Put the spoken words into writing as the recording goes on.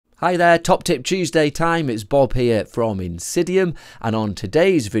Hi there, Top Tip Tuesday time, it's Bob here from INSYDIUM, and on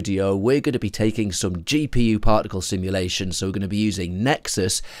today's video we're going to be taking some GPU particle simulations. So we're going to be using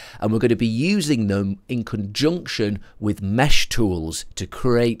Nexus, and we're going to be using them in conjunction with mesh tools to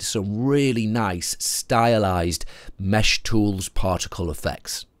create some really nice stylized mesh tools particle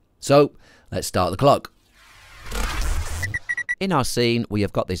effects. So let's start the clock. In our scene, we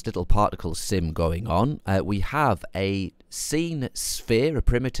have got this little particle sim going on. We have a scene sphere, a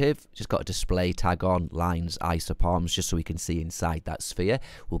primitive, just got a display tag on, lines, isopalms, just so we can see inside that sphere.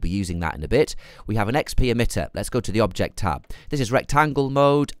 We'll be using that in a bit. We have an xpEmitter. Let's go to the object tab. This is rectangle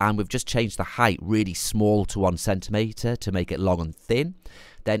mode, and we've just changed the height really small to 1 centimeter to make it long and thin.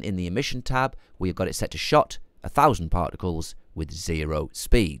 Then in the emission tab, we've got it set to shot, 1,000 particles, with 0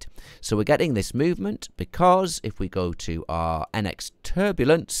 speed. So we're getting this movement because if we go to our NX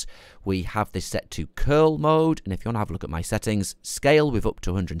turbulence, we have this set to curl mode, and if you want to have a look at my settings, scale we've up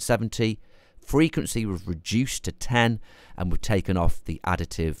to 170, frequency we've reduced to 10, and we've taken off the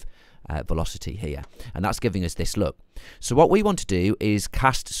additive velocity here, and that's giving us this look. So what we want to do is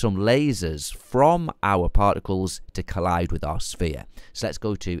cast some lasers from our particles to collide with our sphere. So let's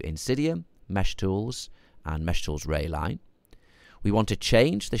go to INSYDIUM, Mesh Tools, and Mesh Tools Rayline. We want to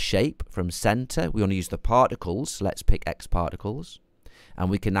change the shape from center. We want to use the particles. Let's pick X particles. And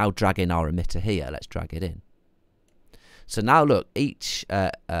we can now drag in our emitter here. Let's drag it in. So now look, each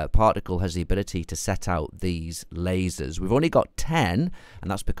particle has the ability to set out these lasers. We've only got 10, and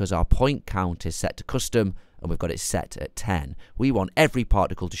that's because our point count is set to custom, and we've got it set at 10. We want every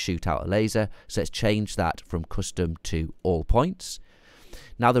particle to shoot out a laser, so let's change that from custom to all points.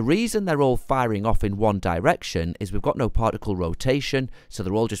 Now the reason they're all firing off in one direction is we've got no particle rotation, so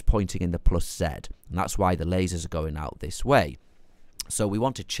they're all just pointing in the plus Z, and that's why the lasers are going out this way. So we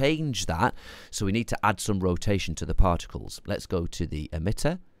want to change that, so we need to add some rotation to the particles. Let's go to the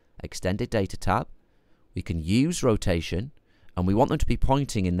emitter, extended data tab. We can use rotation, and we want them to be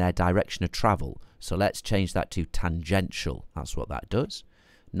pointing in their direction of travel, so let's change that to tangential. That's what that does.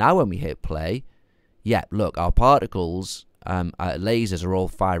 Now when we hit play, yeah, look, our particles lasers are all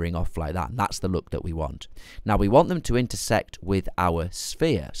firing off like that, and that's the look that we want. Now we want them to intersect with our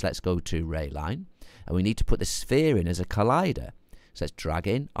sphere, so let's go to Rayline, and we need to put the sphere in as a collider. So let's drag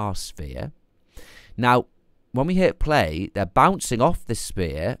in our sphere. Now when we hit play, they're bouncing off the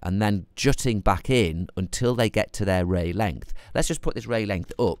sphere and then jutting back in until they get to their ray length. Let's just put this ray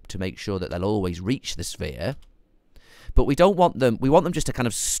length up to make sure that they'll always reach the sphere. But we don't want them, we want them just to kind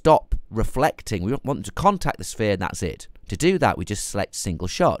of stop reflecting. We don't want them to contact the sphere, and that's it. To do that, we just select single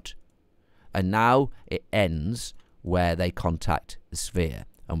shot. And now it ends where they contact the sphere.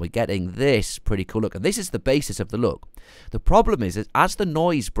 And we're getting this pretty cool look. And this is the basis of the look. The problem is that as the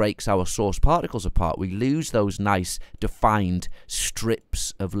noise breaks our source particles apart, we lose those nice defined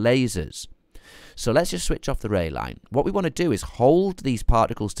strips of lasers. So let's just switch off the Rayline. What we want to do is hold these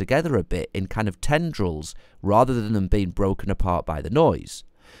particles together a bit in kind of tendrils rather than them being broken apart by the noise.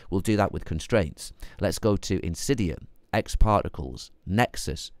 We'll do that with constraints. Let's go to INSYDIUM, X particles,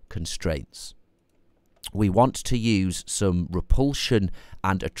 Nexus, constraints. We want to use some repulsion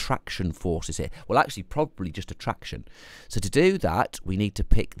and attraction forces here. Well, actually, probably just attraction. So to do that, we need to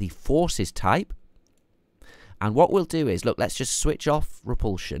pick the forces type. And what we'll do is, look, let's just switch off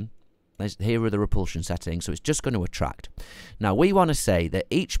repulsion. Here are the repulsion settings, so it's just going to attract. Now we want to say that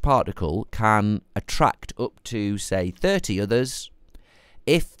each particle can attract up to, say, 30 others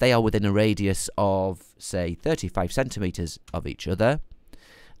if they are within a radius of, say, 35 centimeters of each other.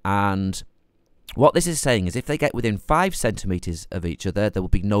 And what this is saying is if they get within 5 centimeters of each other, there will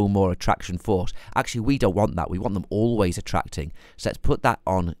be no more attraction force. Actually, we don't want that. We want them always attracting. So let's put that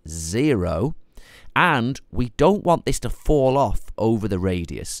on 0. And we don't want this to fall off over the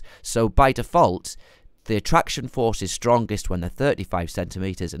radius. So by default, the attraction force is strongest when they're 35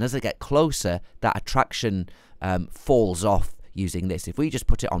 centimeters. And as they get closer, that attraction falls off using this. If we just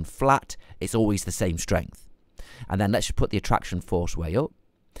put it on flat, it's always the same strength. And then let's just put the attraction force way up.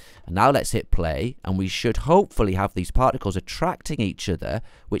 And now let's hit play, and we should hopefully have these particles attracting each other,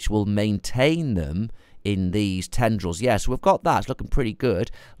 which will maintain them in these tendrils. Yes, we've got that. It's looking pretty good.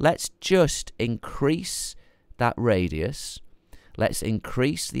 Let's just increase that radius. Let's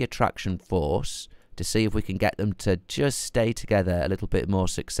increase the attraction force to see if we can get them to just stay together a little bit more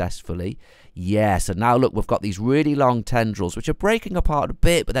successfully. Yes, and now look, we've got these really long tendrils which are breaking apart a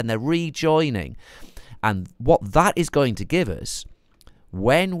bit, but then they're rejoining. And what that is going to give us,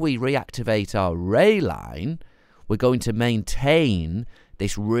 when we reactivate our Rayline, we're going to maintain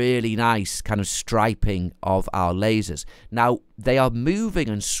this really nice kind of striping of our lasers. Now, they are moving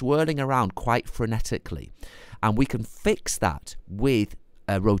and swirling around quite frenetically, and we can fix that with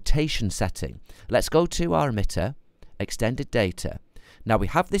rotation setting. Let's go to our emitter, extended data. Now we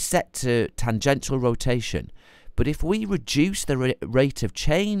have this set to tangential rotation, but if we reduce the rate of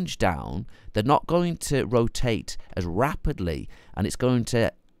change down, they're not going to rotate as rapidly, and it's going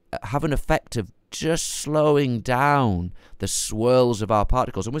to have an effect of just slowing down the swirls of our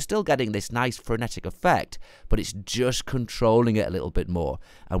particles. And we're still getting this nice frenetic effect, but it's just controlling it a little bit more,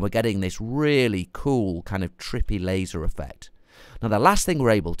 and we're getting this really cool kind of trippy laser effect. Now the last thing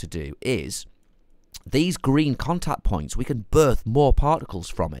we're able to do is these green contact points, we can birth more particles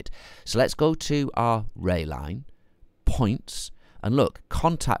from it. So let's go to our Rayline, points, and look,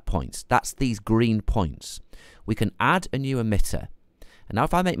 contact points, that's these green points. We can add a new emitter. And now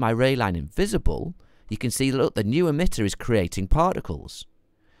if I make my Rayline invisible, you can see, look, the new emitter is creating particles.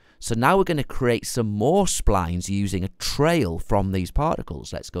 So now we're going to create some more splines using a trail from these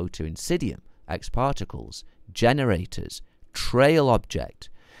particles. Let's go to INSYDIUM, xParticles, generators, trail object.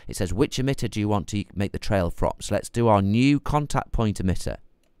 It says which emitter do you want to make the trail from. So let's do our new contact point emitter.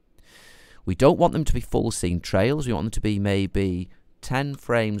 We don't want them to be full scene trails. We want them to be maybe 10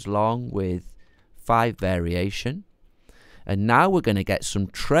 frames long with 5 variation. And now we're going to get some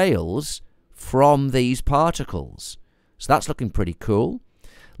trails from these particles. So that's looking pretty cool.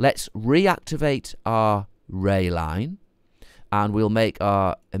 Let's reactivate our Rayline, and we'll make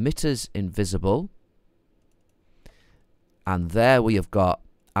our emitters invisible. And there we have got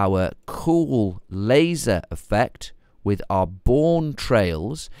our cool laser effect with our born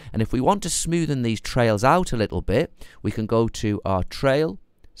trails. And if we want to smoothen these trails out a little bit, we can go to our trail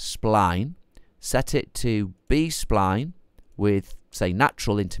spline, set it to B-spline with, say,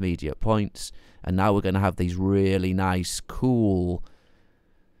 natural intermediate points, and now we're going to have these really nice, cool,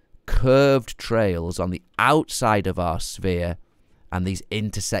 curved trails on the outside of our sphere, and these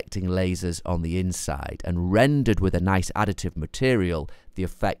intersecting lasers on the inside, and rendered with a nice additive material, the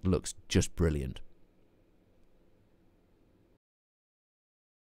effect looks just brilliant.